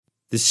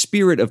The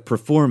spirit of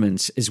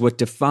performance is what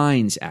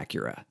defines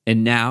Acura,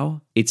 and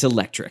now it's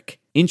electric.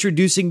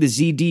 Introducing the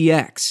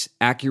ZDX,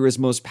 Acura's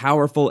most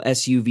powerful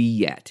SUV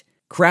yet.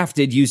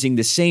 Crafted using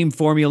the same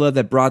formula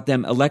that brought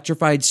them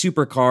electrified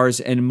supercars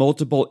and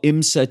multiple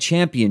IMSA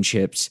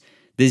championships,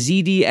 the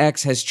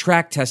ZDX has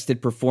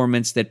track-tested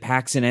performance that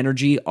packs an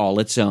energy all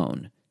its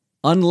own.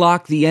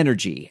 Unlock the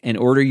energy and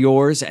order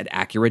yours at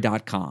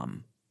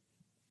Acura.com.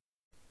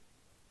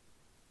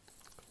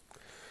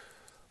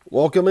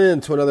 Welcome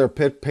in to another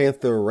Pit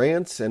Panther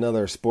Rants,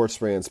 another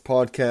Sports Rants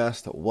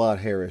podcast. Watt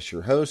Harris,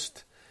 your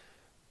host.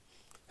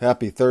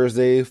 Happy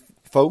Thursday,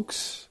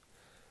 folks.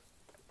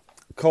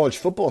 College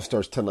football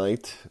starts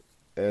tonight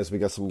as we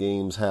got some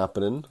games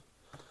happening.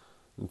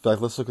 In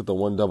fact, let's look at the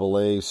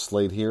 1AA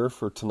slate here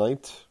for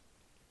tonight.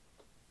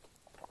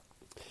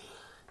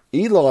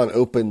 Elon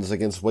opens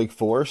against Wake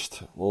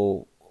Forest.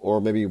 Well,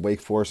 or maybe Wake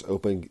Forest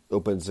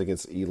opens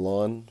against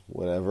Elon,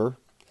 whatever.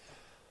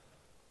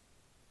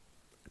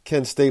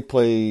 Penn State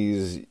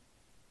plays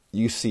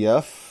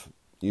UCF.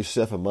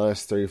 UCF at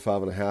minus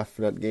 35.5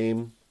 for that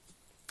game.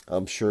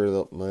 I'm sure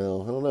that,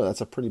 well, I don't know. That's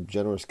a pretty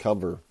generous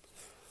cover.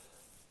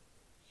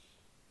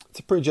 It's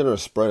a pretty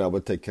generous spread. I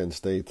would take Penn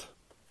State.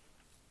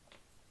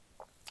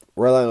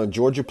 Rhode Island,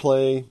 Georgia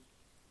play.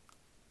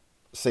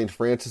 St.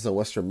 Francis and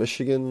Western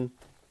Michigan.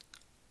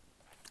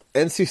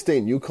 NC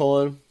State and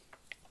UConn.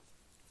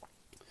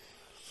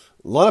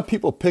 A lot of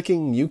people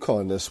picking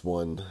UConn this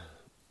one.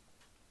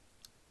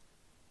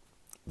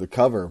 The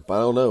cover, but I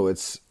don't know.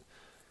 It's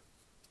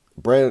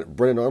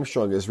Brennan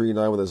Armstrong is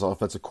reunited with his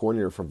offensive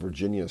coordinator from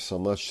Virginia, so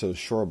I'm not so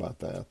sure about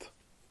that.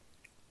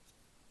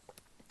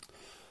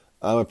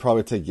 I would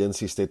probably take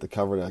NC State to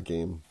cover that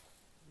game.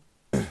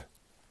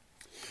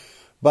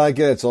 But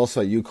again, it's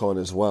also at UConn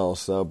as well,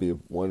 so that'll be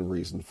one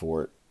reason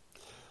for it.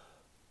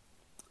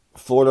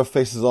 Florida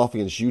faces off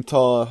against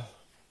Utah.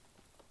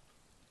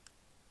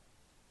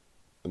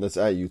 And that's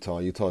at Utah.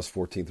 Utah is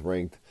 14th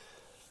ranked.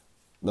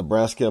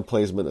 Nebraska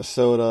plays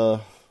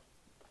Minnesota.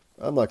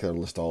 I'm not going to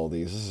list all of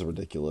these. This is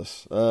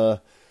ridiculous.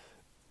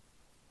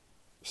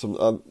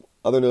 Some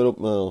other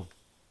notable...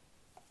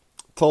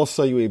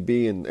 Tulsa,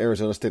 UAB, and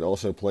Arizona State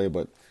also play,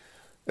 but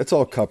it's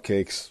all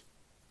cupcakes.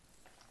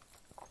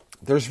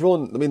 There's the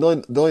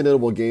only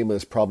notable game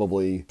is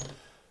probably...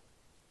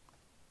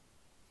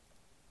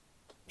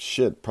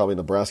 probably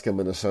Nebraska,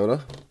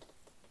 Minnesota.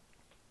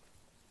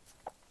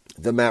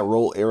 The Matt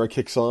Rule era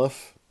kicks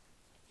off.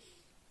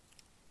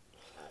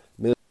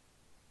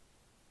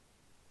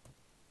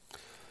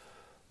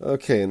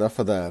 Okay, enough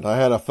of that. I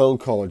had a phone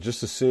call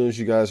just as soon as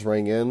you guys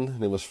rang in,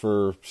 and it was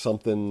for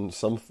something,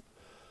 some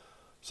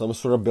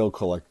sort of bill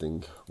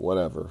collecting,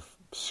 whatever.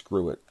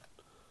 Screw it.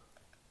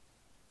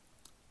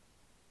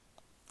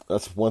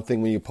 That's one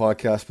thing when you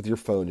podcast with your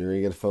phone. You're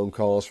going to get phone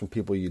calls from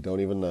people you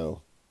don't even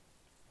know.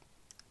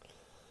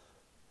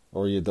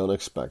 Or you don't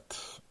expect.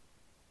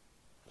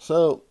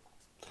 So,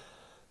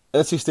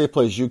 NC State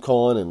plays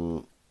UConn,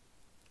 and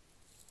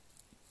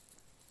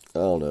I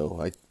don't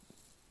know.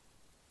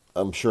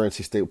 I'm sure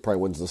NC State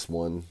probably wins this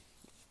one.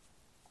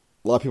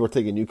 A lot of people are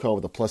taking UConn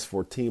with a plus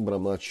 14, but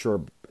I'm not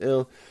sure.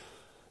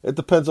 It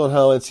depends on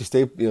how NC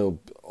State,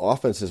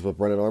 offense is with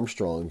Brennan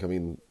Armstrong. I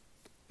mean,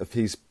 if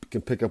he can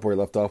pick up where he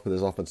left off with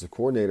his offensive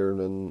coordinator,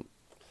 then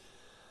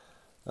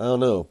I don't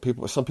know.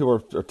 Some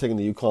people are taking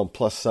the UConn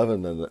plus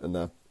 7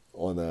 on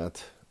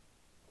that.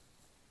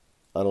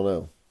 I don't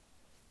know.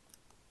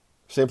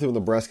 Same thing with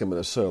Nebraska and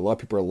Minnesota. A lot of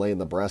people are laying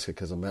Nebraska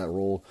because of Matt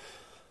Rule.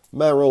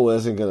 Matt Rule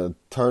isn't going to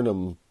turn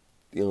them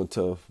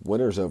to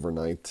winners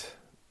overnight.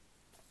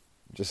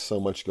 Just so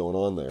much going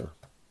on there.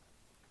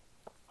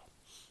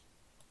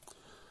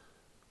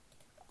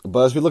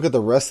 But as we look at the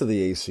rest of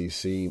the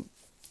ACC,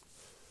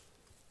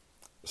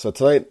 so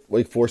tonight,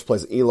 Wake Forest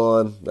plays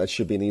Elon. That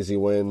should be an easy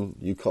win.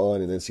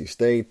 UConn and NC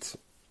State.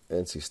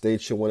 NC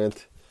State should win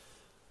it.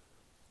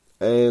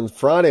 And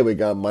Friday, we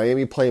got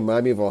Miami playing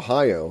Miami of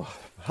Ohio.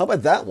 How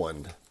about that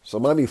one? So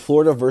Miami,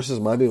 Florida versus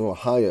Miami of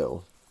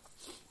Ohio.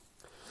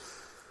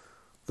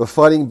 The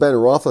Fighting Ben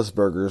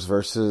Roethlisbergers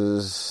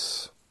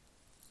versus,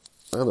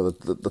 I don't know,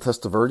 the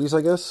Testaverdes,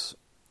 I guess.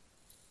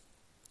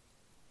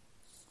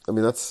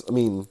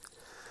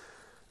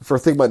 If we're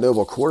thinking about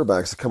notable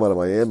quarterbacks that come out of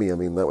Miami,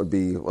 that would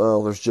be,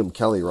 there's Jim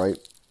Kelly, right?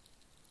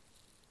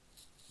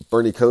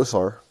 Bernie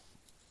Kosar.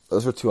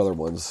 Those are two other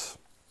ones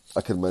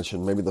I could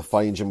mention. Maybe the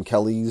Fighting Jim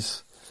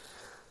Kellys,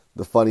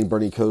 the Fighting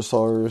Bernie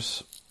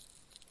Kosars.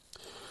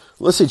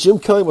 Let's see, Jim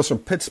Kelly was from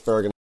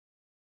Pittsburgh.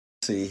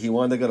 And he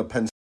wanted to go to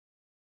Penn State.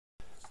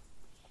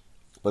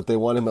 But they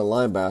want him at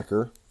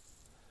linebacker.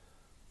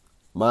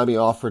 Miami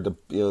offered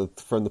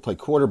for him to play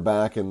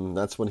quarterback, and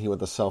that's when he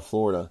went to South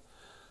Florida.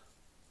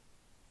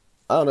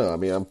 I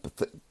don't know.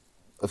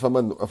 If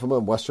I'm a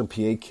Western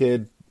PA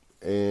kid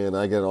and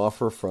I get an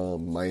offer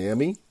from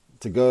Miami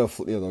to go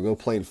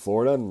play in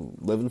Florida and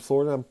live in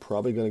Florida, I'm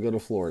probably going to go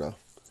to Florida.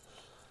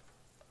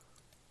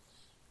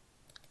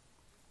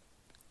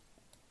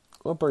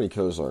 Well, Bernie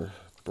Kosar.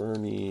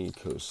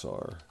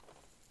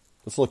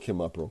 Let's look him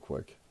up real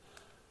quick.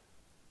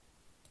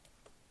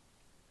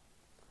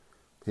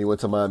 He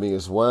went to Miami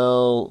as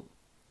well.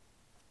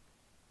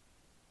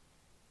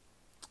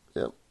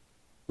 Yep.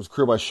 Was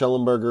crewed by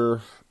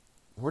Schellenberger.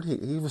 Where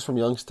did he was from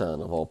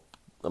Youngstown of all.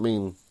 I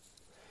mean,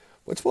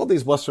 what's all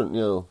these Western,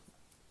 a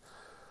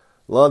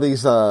lot of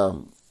these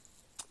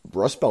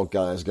Rust Belt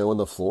guys going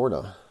to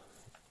Florida.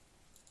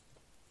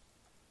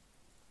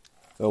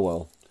 Oh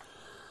well.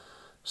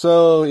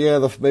 So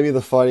yeah, maybe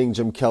the Fighting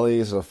Jim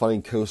Kellys, the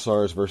Fighting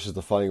Kosars versus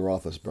the Fighting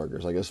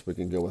Roethlisbergers. I guess we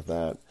can go with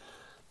that.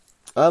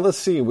 Let's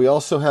see. We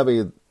also have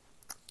a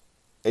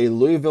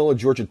Louisville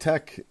Georgia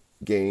Tech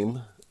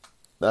game.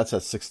 That's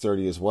at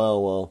 6:30 as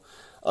well. Well,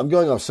 I'm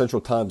going off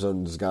Central Time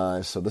Zones,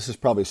 guys. So this is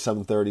probably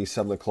 7:30,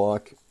 7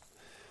 o'clock.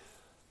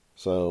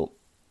 So,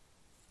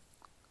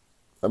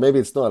 or maybe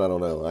it's not. I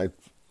don't know.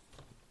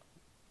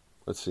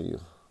 Let's see.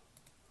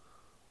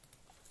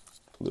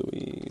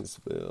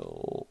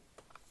 Louisville.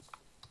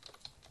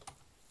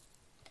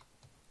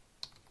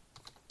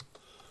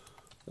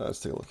 Let's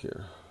take a look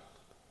here.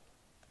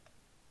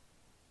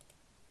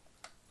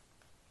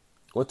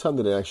 What time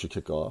did it actually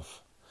kick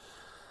off?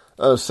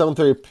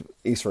 7:30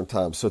 Eastern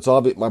time. So it's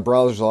obvious. My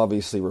browser's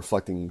obviously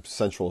reflecting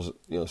central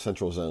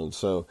zone.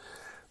 So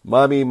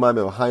Miami,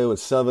 Ohio at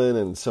 7,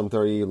 and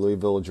 7:30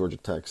 Louisville, Georgia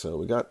Tech. So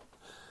we got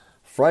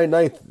Friday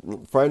night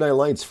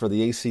lights for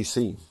the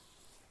ACC.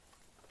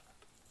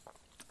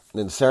 And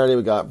then Saturday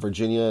we got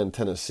Virginia and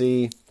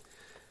Tennessee.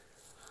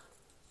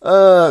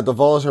 The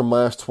Vols are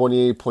minus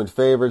 28-point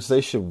favorites. They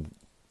should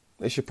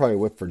probably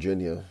whip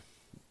Virginia.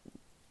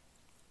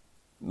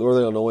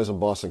 Northern Illinois and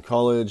Boston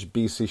College.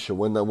 BC should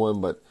win that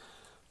one, but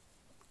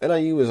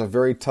NIU is a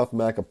very tough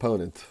MAC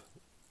opponent.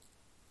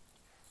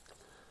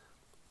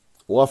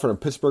 Wofford and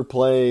Pittsburgh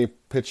play.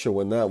 Pitt should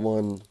win that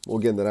one. We'll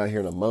get into that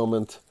here in a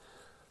moment.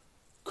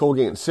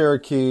 Colgate and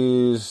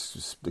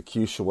Syracuse. The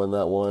Q should win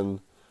that one.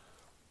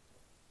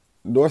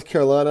 North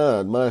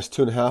Carolina at minus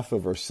 2.5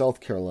 over South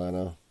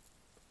Carolina.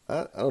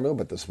 I don't know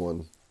about this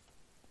one.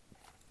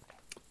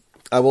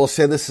 I will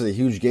say this is a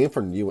huge game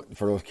for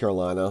North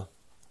Carolina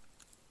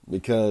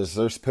because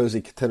they're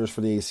supposedly contenders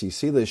for the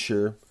ACC this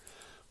year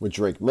with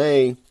Drake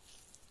May.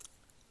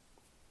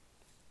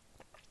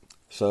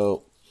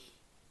 So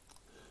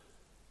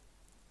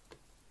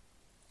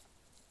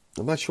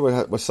I'm not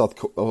sure what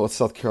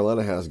South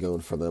Carolina has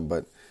going for them,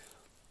 but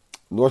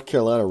North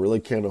Carolina really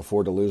can't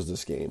afford to lose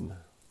this game.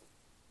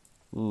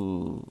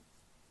 I'm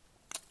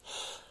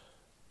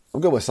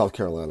going with South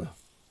Carolina.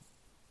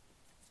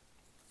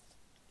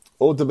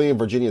 Old Dominion,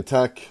 Virginia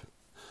Tech.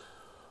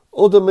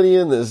 Old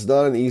Dominion is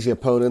not an easy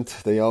opponent.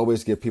 They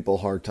always give people a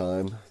hard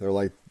time.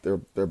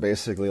 They're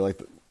basically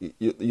like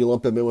you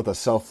lump them in with the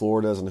South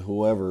Floridas and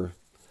whoever.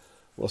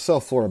 Well,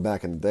 South Florida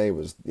back in the day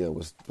was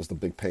the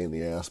big pain in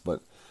the ass,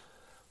 but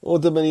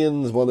Old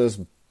Dominion is one of those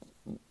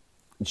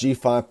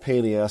G5 pain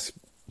in the ass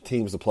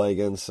teams to play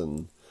against,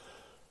 and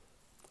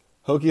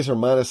Hokies are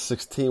minus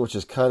 16, which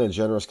is kind of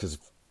generous because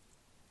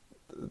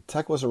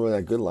Tech wasn't really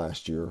that good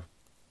last year.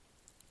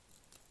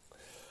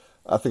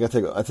 I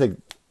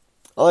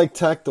like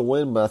Tech to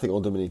win, but I think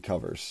Old Dominion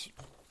covers.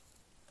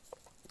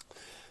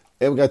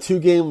 And we got two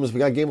games. We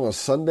got a game on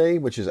Sunday,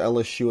 which is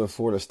LSU and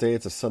Florida State.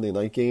 It's a Sunday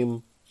night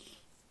game.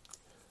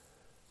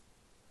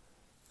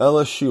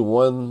 Florida State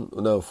won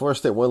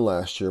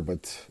last year,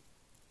 but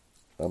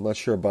I'm not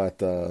sure about,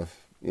 that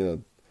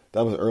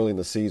was early in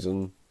the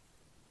season.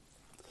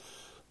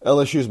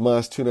 LSU's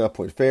minus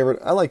 2.5-point favorite.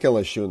 I like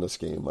LSU in this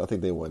game. I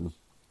think they win.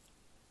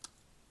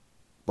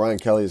 Brian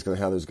Kelly is going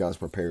to have those guys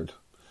prepared.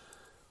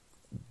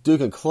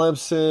 Duke and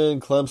Clemson.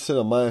 Clemson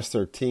a minus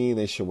 13.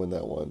 They should win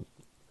that one.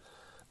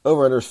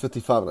 Over-under is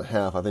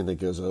 55.5. I think that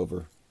goes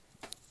over.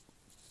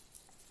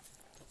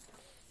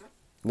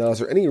 Now, is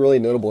there any really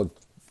notable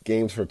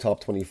games for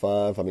top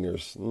 25? I mean,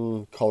 there's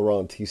Colorado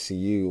and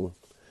TCU.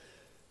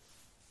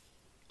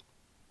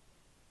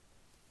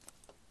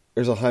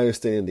 There's Ohio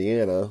State,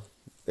 Indiana.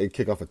 They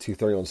kick off at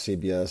 2:30 on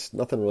CBS.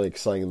 Nothing really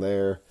exciting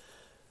there.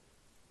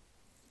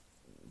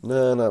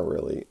 No, not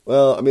really.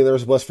 Well, I mean,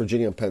 there's West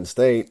Virginia and Penn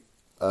State.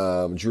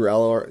 Drew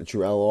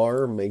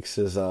Allar makes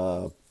his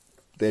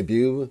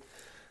debut.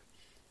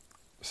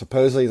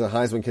 Supposedly he's a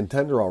Heisman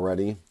contender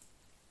already.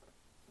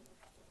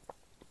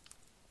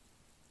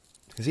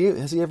 Has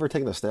he ever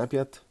taken a snap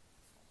yet?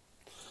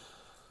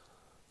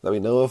 That we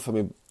know of? I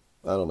mean,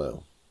 I don't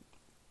know.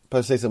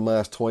 Penn State's a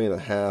minus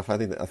 20.5.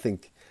 I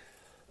think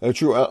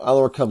Drew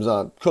Allar comes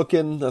out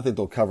cooking. I think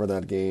they'll cover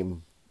that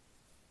game.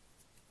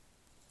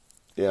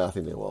 Yeah, I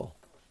think they will.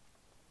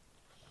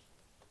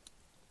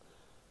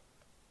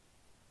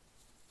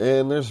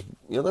 And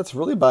that's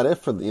really about it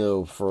for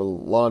a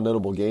lot of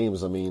notable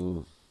games. I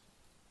mean,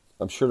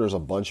 I'm sure there's a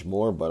bunch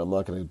more, but I'm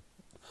not gonna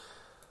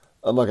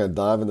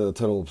dive into the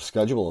total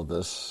schedule of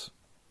this.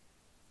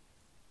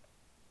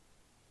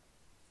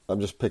 I'm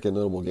just picking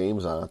notable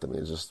games out. I mean,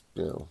 it's just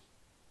yep.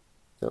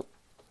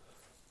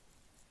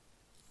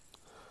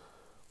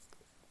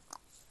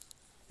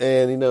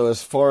 And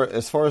as far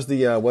as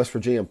the West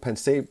Virginia and Penn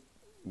State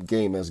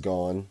game has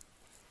gone,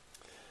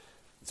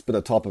 it's been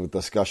a topic of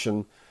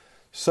discussion.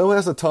 So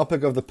has the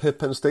topic of the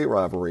Pitt-Penn State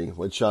rivalry,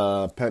 which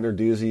Pat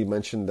Narduzzi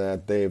mentioned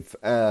that they've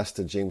asked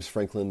James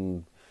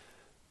Franklin.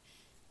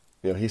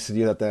 He said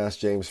you have to ask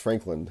James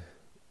Franklin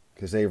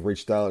because they've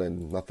reached out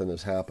and nothing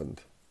has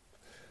happened.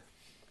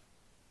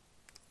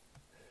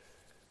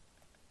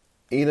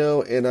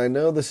 And I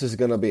know this is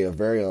going to be a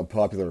very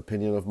unpopular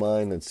opinion of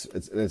mine.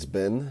 It's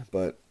been,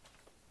 but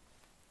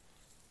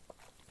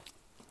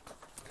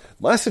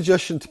my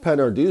suggestion to Pat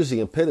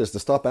Narduzzi and Pitt is to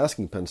stop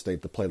asking Penn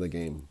State to play the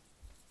game.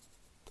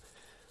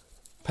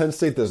 Penn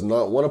State does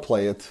not want to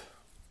play it.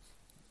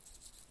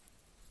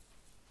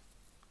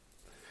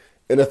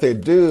 And if they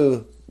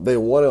do, they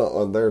want it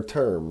on their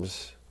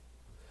terms.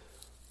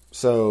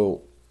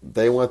 So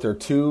they want their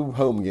 2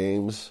 home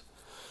games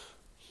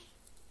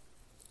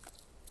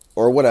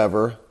or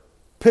whatever.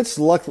 Pitt's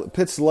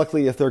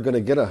lucky if they're going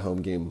to get a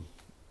home game.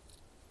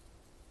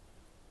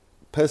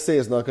 Penn State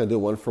is not going to do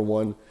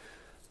 1-for-1.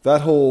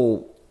 That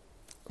whole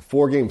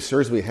 4-game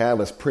series we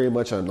have is pretty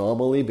much an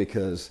anomaly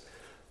because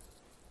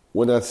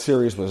when that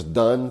series was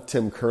done,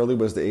 Tim Curley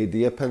was the AD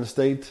at Penn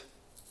State.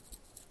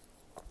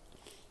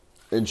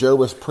 And Joe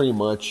was pretty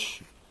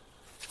much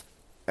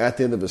at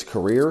the end of his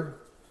career.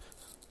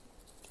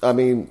 I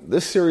mean,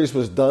 this series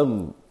was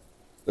done.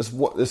 This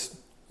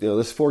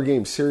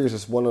 4-game series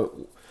is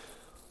one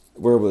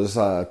where it was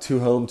 2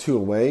 home, 2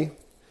 away.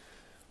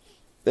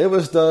 It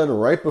was done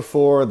right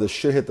before the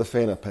shit hit the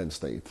fan at Penn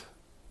State.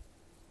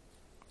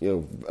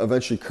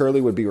 Eventually Curley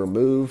would be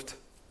removed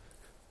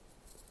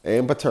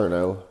and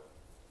Paterno.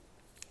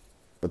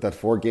 But that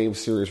 4-game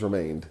series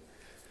remained.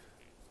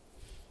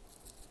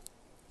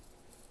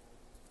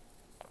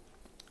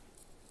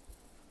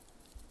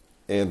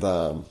 And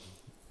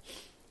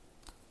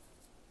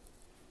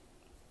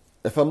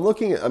if I'm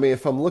looking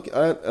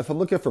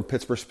from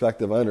Pitt's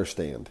perspective, I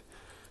understand.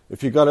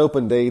 If you've got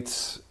open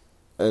dates,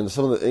 and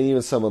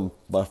even some of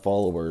my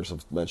followers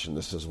have mentioned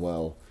this as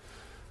well.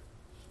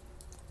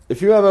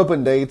 If you have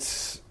open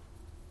dates,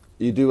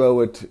 you do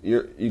owe it.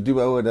 You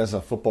do owe it as a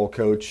football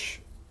coach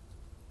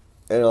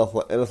and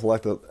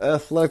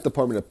athletic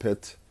department of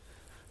Pitt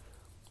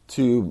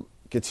to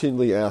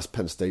continually ask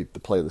Penn State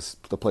to play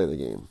the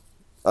game.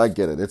 I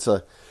get it. It's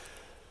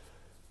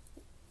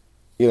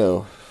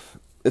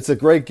a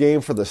great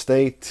game for the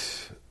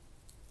state.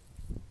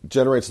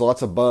 Generates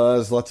lots of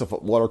buzz, lots of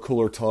water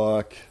cooler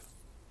talk.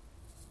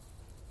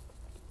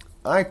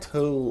 I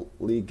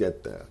totally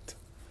get that.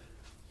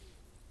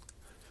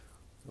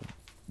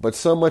 But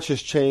so much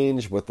has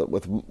changed with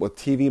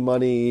TV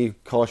money,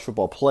 college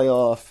football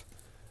playoff,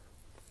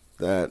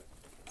 that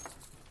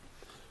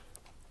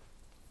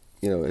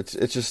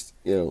it's just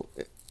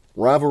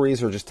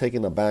rivalries are just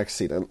taking a back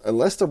seat.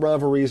 Unless the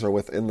rivalries are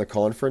within the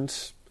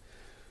conference,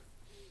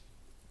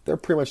 they're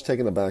pretty much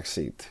taking a back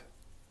seat.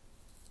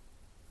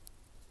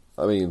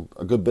 I mean,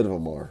 a good bit of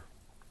them are.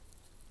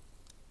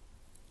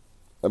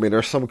 I mean,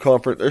 there's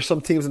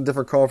some teams in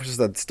different conferences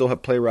that still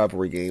play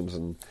rivalry games,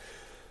 and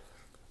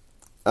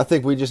I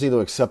think we just need to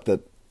accept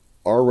that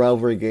our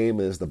rivalry game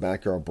is the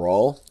backyard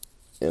brawl,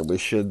 and we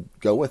should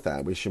go with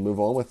that. We should move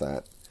on with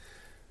that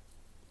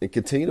and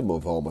continue to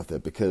move on with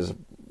it because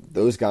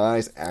those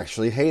guys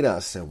actually hate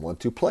us and want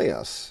to play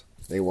us.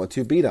 They want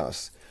to beat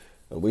us.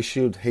 And we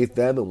should hate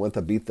them and want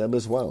to beat them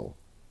as well.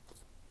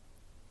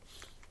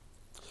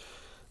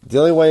 The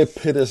only way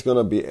Pitt is going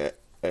to be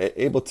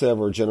able to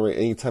ever generate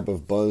any type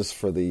of buzz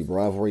for the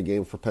rivalry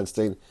game for Penn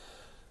State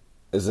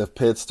is if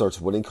Pitt starts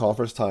winning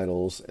conference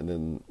titles, and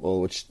then,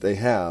 which they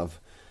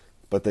have,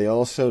 but they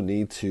also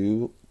need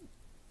to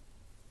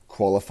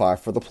qualify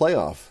for the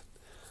playoff.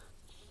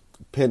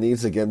 Pitt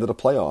needs to get into the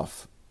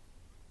playoff,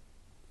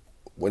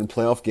 win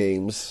playoff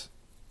games.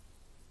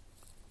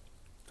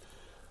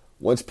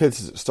 Once Pitt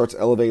starts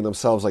elevating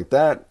themselves like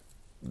that,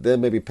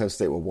 then maybe Penn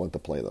State will want to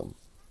play them.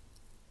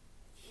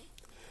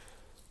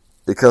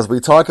 Because we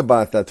talk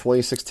about that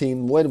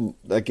 2016 win,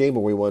 that game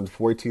where we won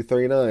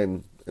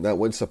 42-39, and that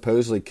win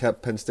supposedly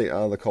kept Penn State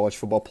out of the college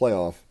football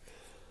playoff.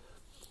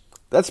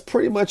 That's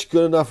pretty much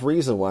good enough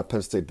reason why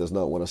Penn State does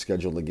not want to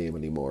schedule the game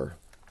anymore.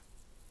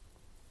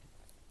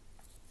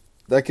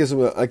 That gives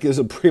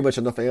them pretty much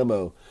enough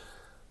ammo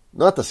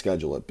not to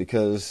schedule it,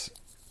 because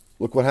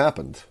look what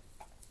happened.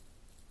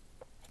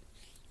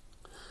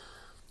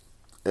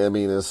 I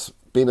mean, as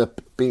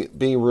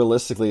being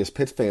realistically as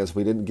Pitt fans,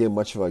 we didn't give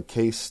much of a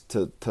case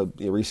to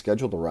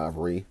reschedule the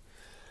rivalry.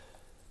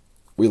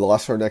 We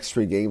lost our next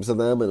 3 games to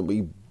them, and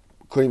we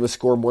couldn't even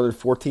score more than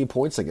 14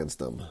 points against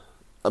them.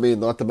 I mean,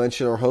 not to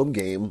mention our home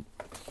game,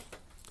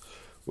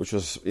 which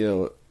was,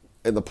 in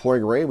the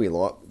pouring rain we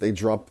lost. They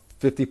dropped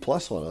 50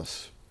 plus on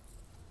us.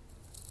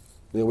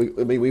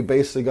 We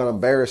basically got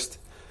embarrassed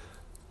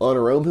on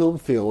our own home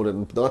field,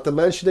 and not to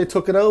mention they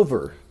took it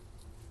over.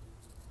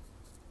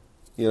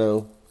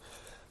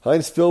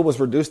 Heinz Field was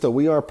reduced to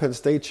We Are Penn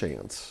State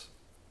chants.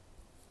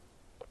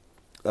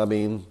 I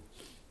mean,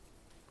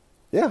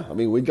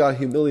 we got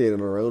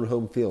humiliated on our own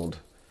home field.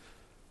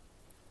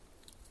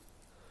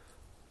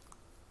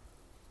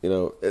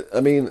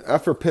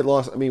 After Pitt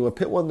lost, when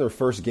Pitt won their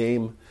first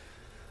game,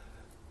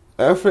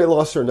 After they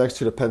lost their next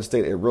two to Penn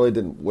State, it really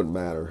wouldn't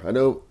matter. I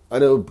know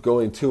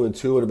going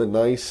 2-2 would have been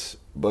nice,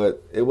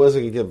 but it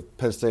wasn't going to give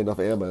Penn State enough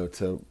ammo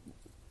to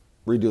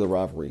redo the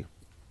rivalry.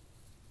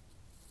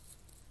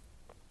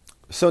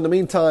 So in the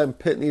meantime,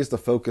 Pitt needs to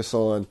focus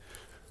on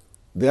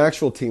the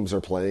actual teams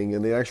they're playing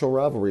and the actual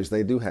rivalries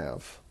they do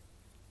have.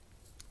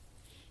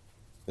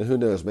 And who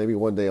knows, maybe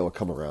one day it will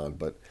come around.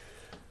 But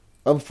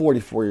I'm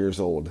 44 years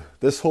old.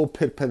 This whole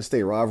Pitt-Penn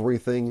State rivalry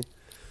thing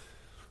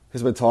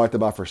has been talked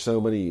about for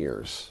so many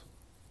years.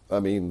 I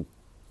mean,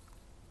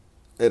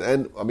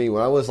 when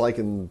I was like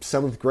in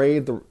 7th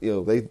grade,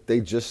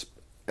 they just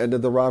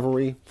ended the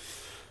rivalry.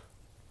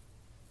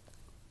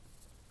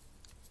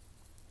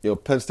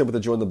 Penn State would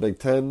have joined the Big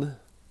Ten.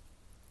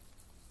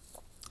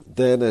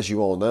 Then, as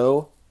you all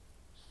know,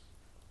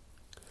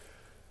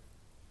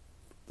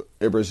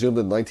 it resumed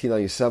in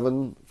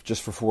 1997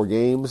 just for 4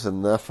 games,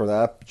 and after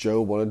that,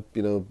 Joe wanted,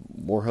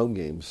 more home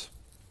games.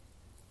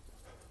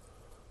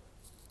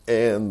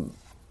 And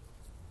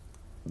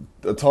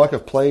the talk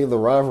of playing the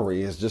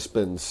rivalry has just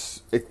been,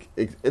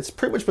 it's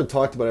pretty much been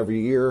talked about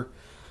every year.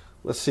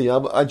 Let's see,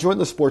 I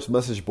joined the sports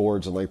message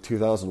boards in like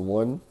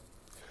 2001,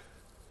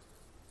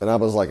 and I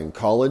was like in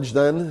college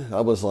then.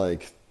 I was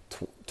like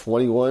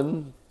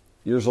 21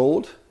 years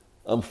old.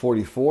 I'm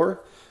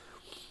 44.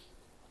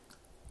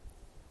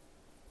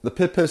 The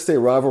Pitt-Penn State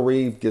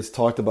rivalry gets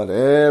talked about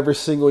every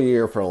single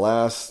year for the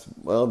last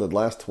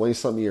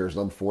 20-something years,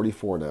 and I'm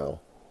 44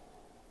 now.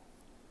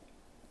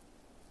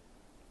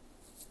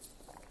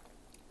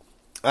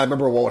 I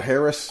remember Walt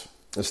Harris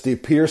and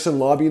Steve Peterson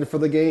lobbying for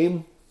the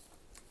game.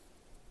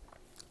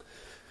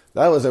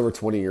 That was over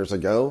 20 years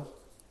ago.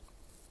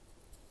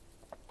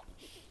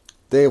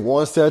 Dave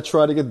Wanstead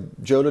tried to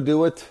get Joe to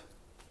do it.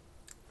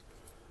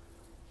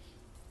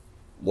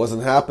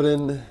 Wasn't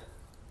happening.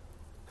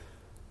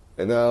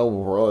 And now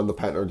we're on the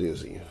Pat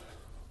Narduzzi.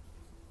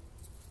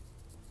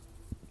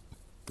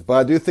 But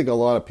I do think a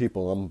lot of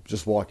people, I'm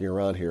just walking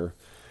around here,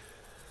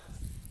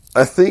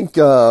 I think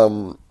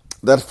that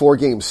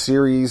 4-game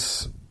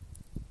series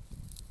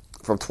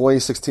from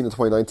 2016 to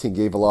 2019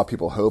 gave a lot of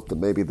people hope that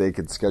maybe they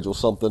could schedule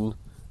something.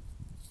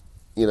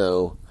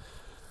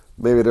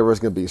 Maybe there was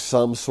going to be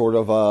some sort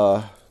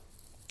of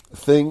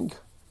thing.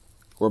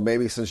 Or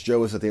maybe since Joe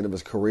was at the end of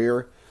his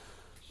career,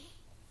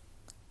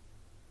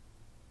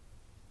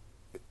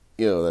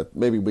 that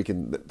maybe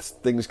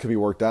things could be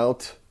worked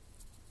out.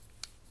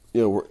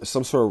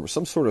 Some sort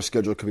of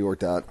schedule could be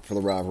worked out for the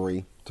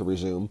rivalry to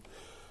resume.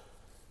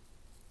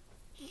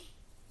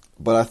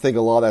 But I think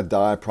a lot of that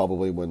died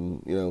probably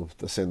when,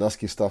 the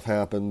Sandusky stuff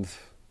happened.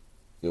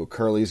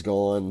 Curley's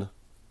gone.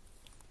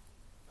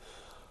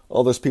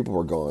 All those people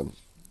were gone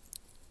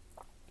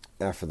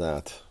after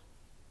that.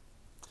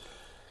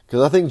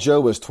 Because I think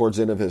Joe was towards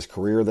the end of his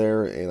career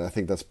there, and I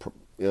think that's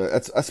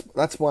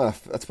what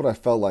I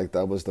felt like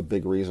that was the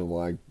big reason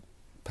why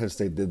Penn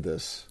State did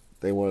this.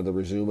 They wanted to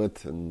resume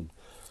it, and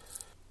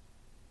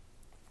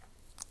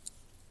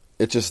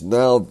it just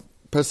now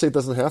Penn State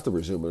doesn't have to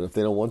resume it if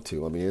they don't want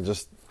to. I mean,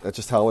 that's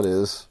just how it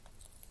is.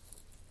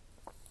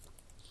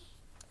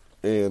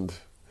 And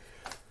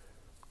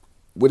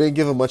we didn't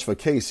give them much of a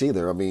case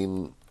either. I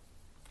mean,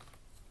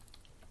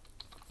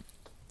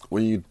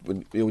 when you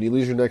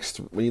lose your next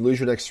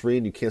 3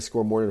 and you can't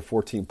score more than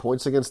 14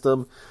 points against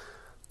them,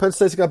 Penn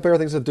State's got better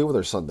things to do with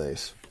their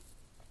Sundays.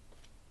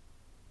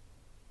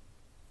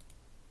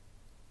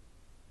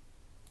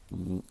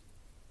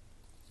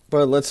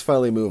 But let's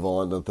finally move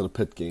on to the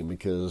Pitt game,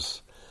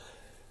 because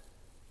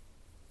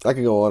I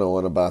can go on and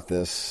on about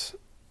this.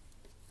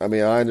 I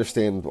mean, I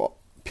understand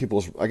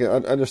I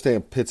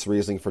understand Pitt's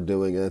reasoning for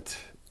doing it.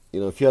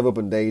 If you have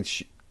open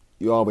dates,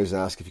 you always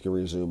ask if you can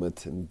resume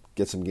it and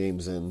get some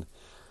games in.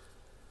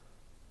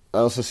 I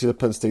also see the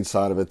Penn State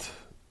side of it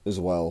as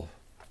well.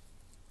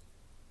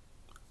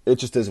 It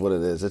just is what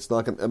it is. It's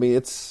not going. I mean,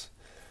 it's.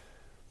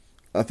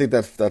 I think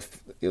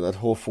that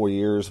whole 4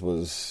 years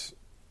was,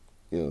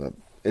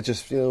 it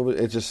just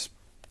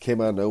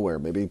came out of nowhere.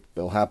 Maybe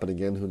it'll happen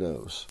again. Who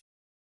knows?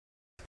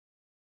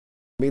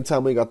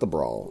 Meantime, we got the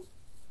brawl,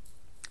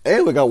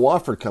 and we got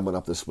Wofford coming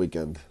up this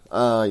weekend.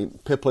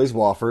 Pitt plays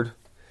Wofford,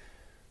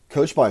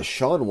 coached by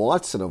Sean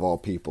Watson of all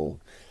people.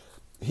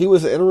 He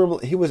was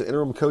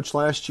interim coach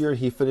last year.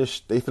 They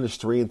finished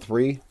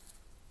 3-3.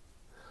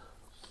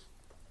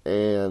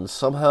 And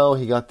somehow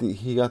he got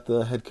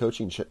the head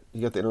coaching. He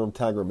got the interim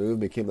tag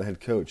removed, became the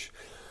head coach,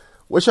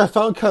 which I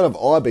found kind of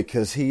odd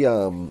because he.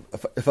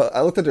 If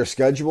I looked at their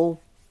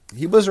schedule,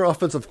 he was their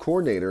offensive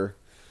coordinator,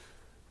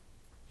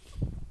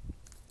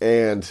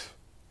 and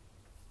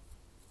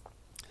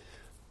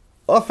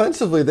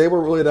offensively they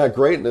weren't really that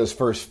great in those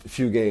first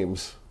few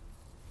games.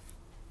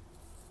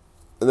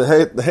 And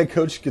the head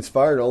coach gets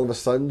fired, and all of a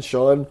sudden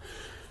Sean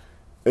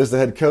is the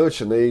head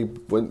coach, and they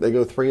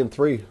go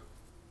 3-3.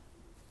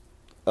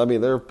 I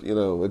mean,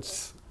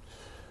 it's.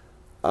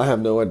 I have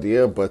no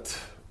idea, but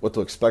what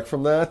to expect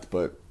from that.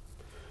 But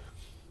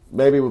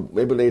maybe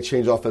they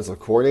change offensive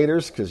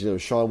coordinators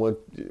because Sean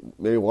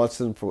maybe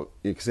Watson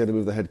because they had to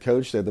move the head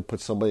coach. They had to put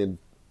somebody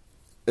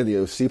in the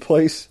OC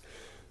place.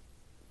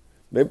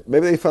 Maybe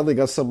they finally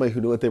got somebody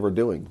who knew what they were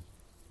doing.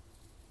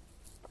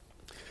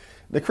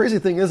 The crazy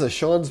thing is that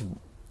Sean's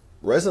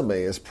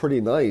resume is pretty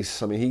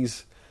nice. I mean,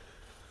 he's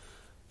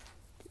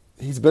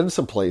been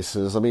some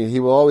places. I mean, he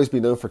will always be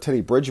known for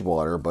Teddy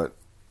Bridgewater, but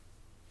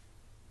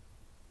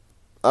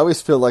I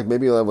always feel like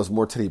maybe that was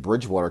more Teddy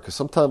Bridgewater because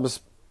sometimes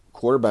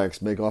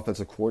quarterbacks make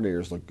offensive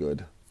coordinators look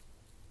good.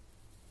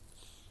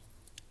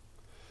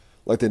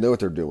 Like they know what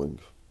they're doing.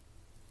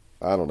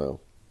 I don't know.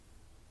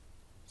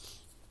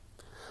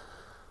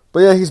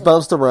 But yeah, he's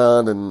bounced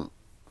around, and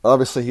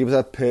obviously he was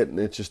at Pitt, and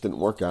it just didn't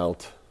work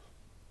out.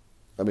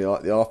 I mean,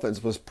 the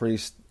offense was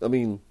pretty... I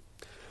mean,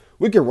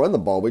 we could run the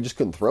ball, we just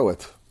couldn't throw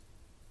it.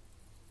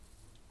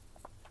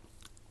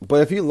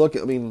 But if you look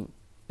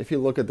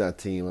at that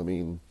team, I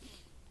mean,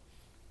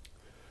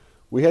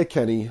 we had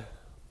Kenny,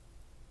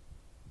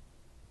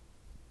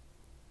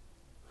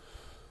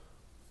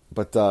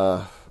 but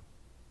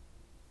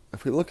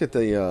if we look at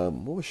the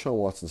what was Sean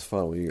Watson's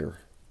final year?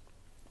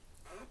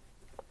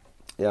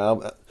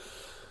 Yeah,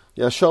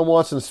 Sean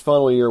Watson's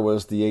final year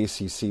was the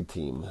ACC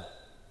team,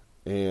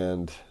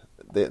 and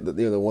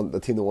the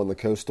team that won the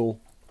Coastal.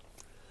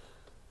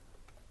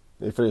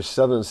 They finished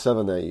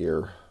 7-7 that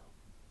year.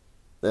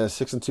 They had a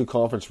 6-2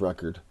 conference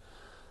record.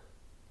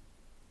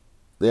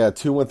 They had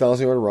 2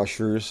 1,000-yard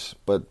rushers,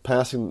 but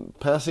passing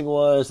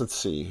wise, let's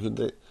see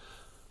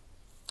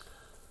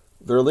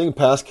their leading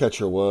pass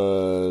catcher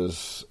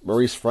was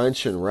Maurice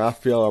French and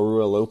Rafael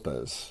Arua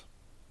Lopez.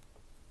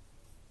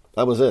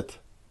 That was it.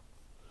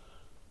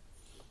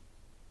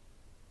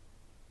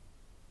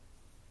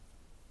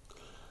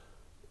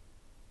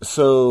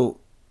 So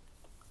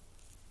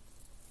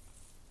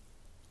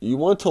you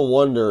want to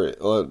wonder.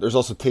 There's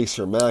also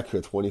Tayser Mack who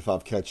had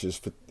 25 catches,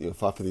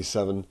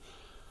 557.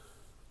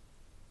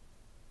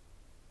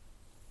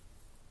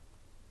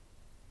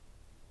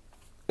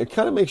 It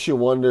kind of makes you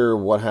wonder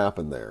what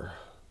happened there,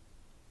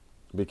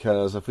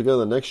 because if we go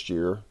to the next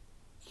year,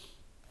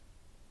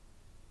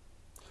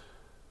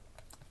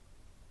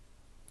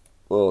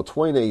 well,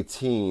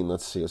 2018.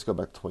 Let's see. Let's go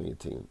back to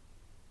 2018.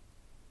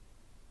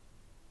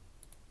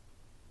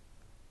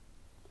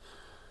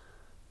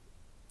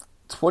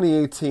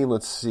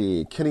 Let's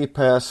see. Kenny didn't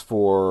pass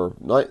for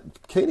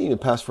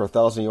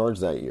 1,000 yards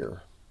that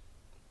year.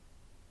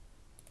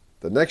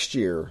 The next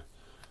year,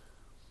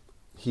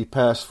 he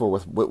passed for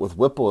with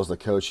Whipple as the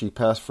coach. He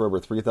passed for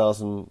over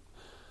 3,000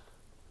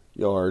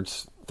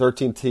 yards,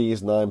 13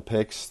 T's, 9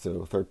 picks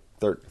to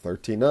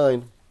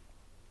 13-9.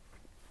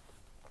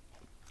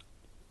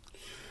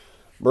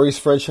 Maurice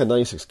French had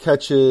 96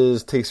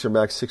 catches. Tayser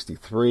Mack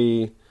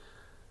 63.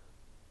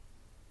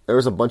 There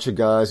was a bunch of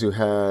guys who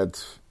had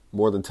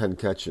more than 10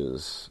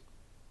 catches.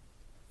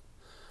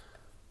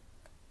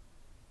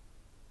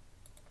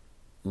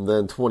 And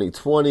then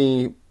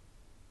 2020,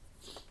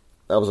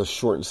 that was a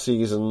shortened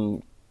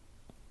season.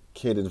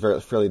 Kid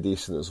did fairly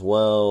decent as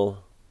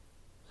well.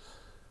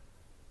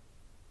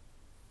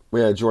 We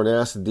had Jordan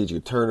Addison,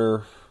 DJ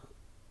Turner.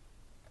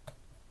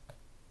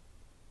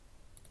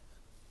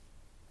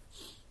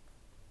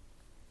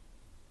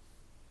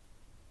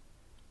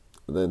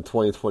 And then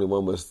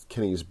 2021 was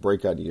Kenny's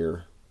breakout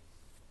year.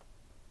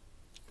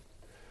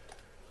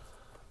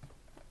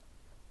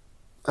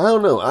 I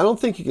don't know. I don't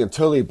think you can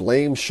totally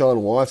blame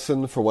Sean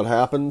Watson for what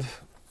happened,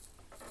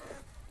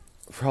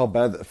 for how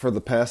bad for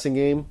the passing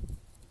game.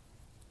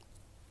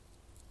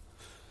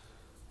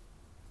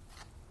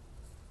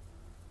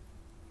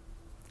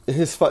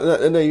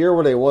 In the year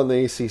when they won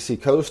the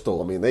ACC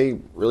Coastal, I mean, they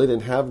really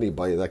didn't have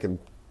anybody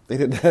They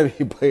didn't have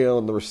anybody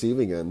on the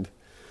receiving end.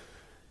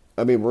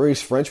 I mean,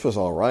 Maurice French was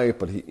all right,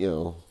 but he.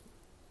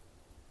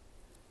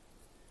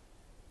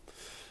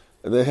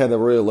 And they had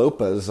Arroyo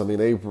Lopez. I mean,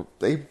 they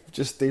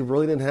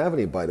really didn't have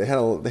anybody.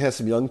 They had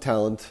some young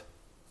talent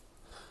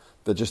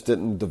that just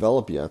didn't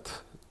develop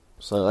yet.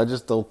 So I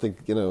just don't think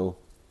I don't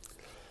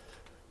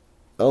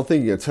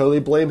think you can totally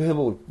blame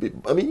him.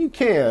 I mean, you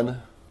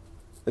can.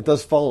 It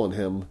does fall on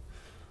him,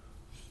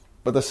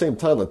 but at the same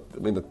time,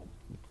 the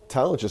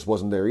talent just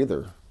wasn't there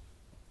either.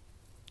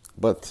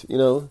 But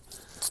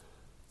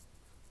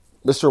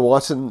Mr.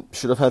 Watson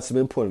should have had some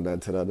input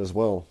into that as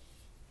well.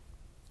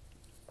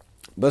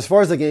 But as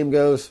far as the game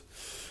goes,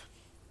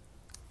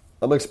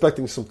 I'm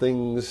expecting some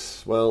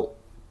things. Well,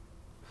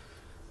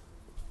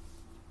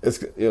 it's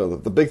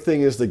the big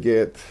thing is to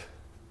get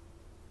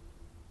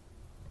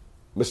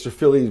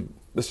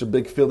Mr.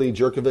 Big Philly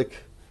Jerkovic,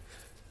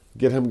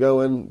 get him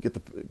going, get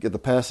the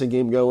passing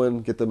game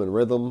going, get them in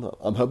rhythm.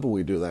 I'm hoping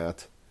we do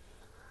that.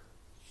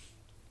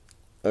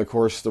 And of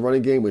course, the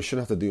running game we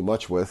shouldn't have to do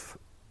much with,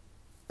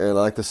 and I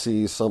like to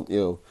see some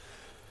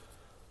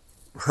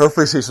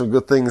hopefully see some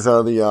good things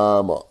out of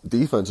the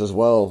defense as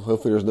well.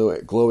 Hopefully there's no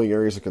glowing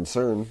areas of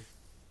concern.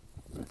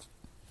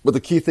 But the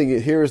key thing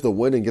here is to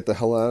win and get the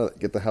hell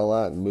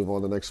out and move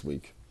on to next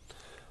week.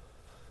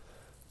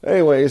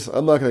 Anyways,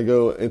 I'm not going to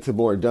go into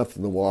more depth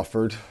in the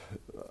Wofford.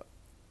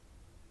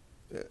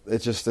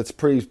 It's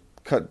pretty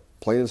cut,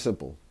 plain and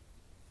simple.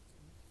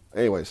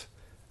 Anyways,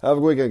 have a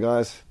good weekend,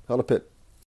 guys. How to pit.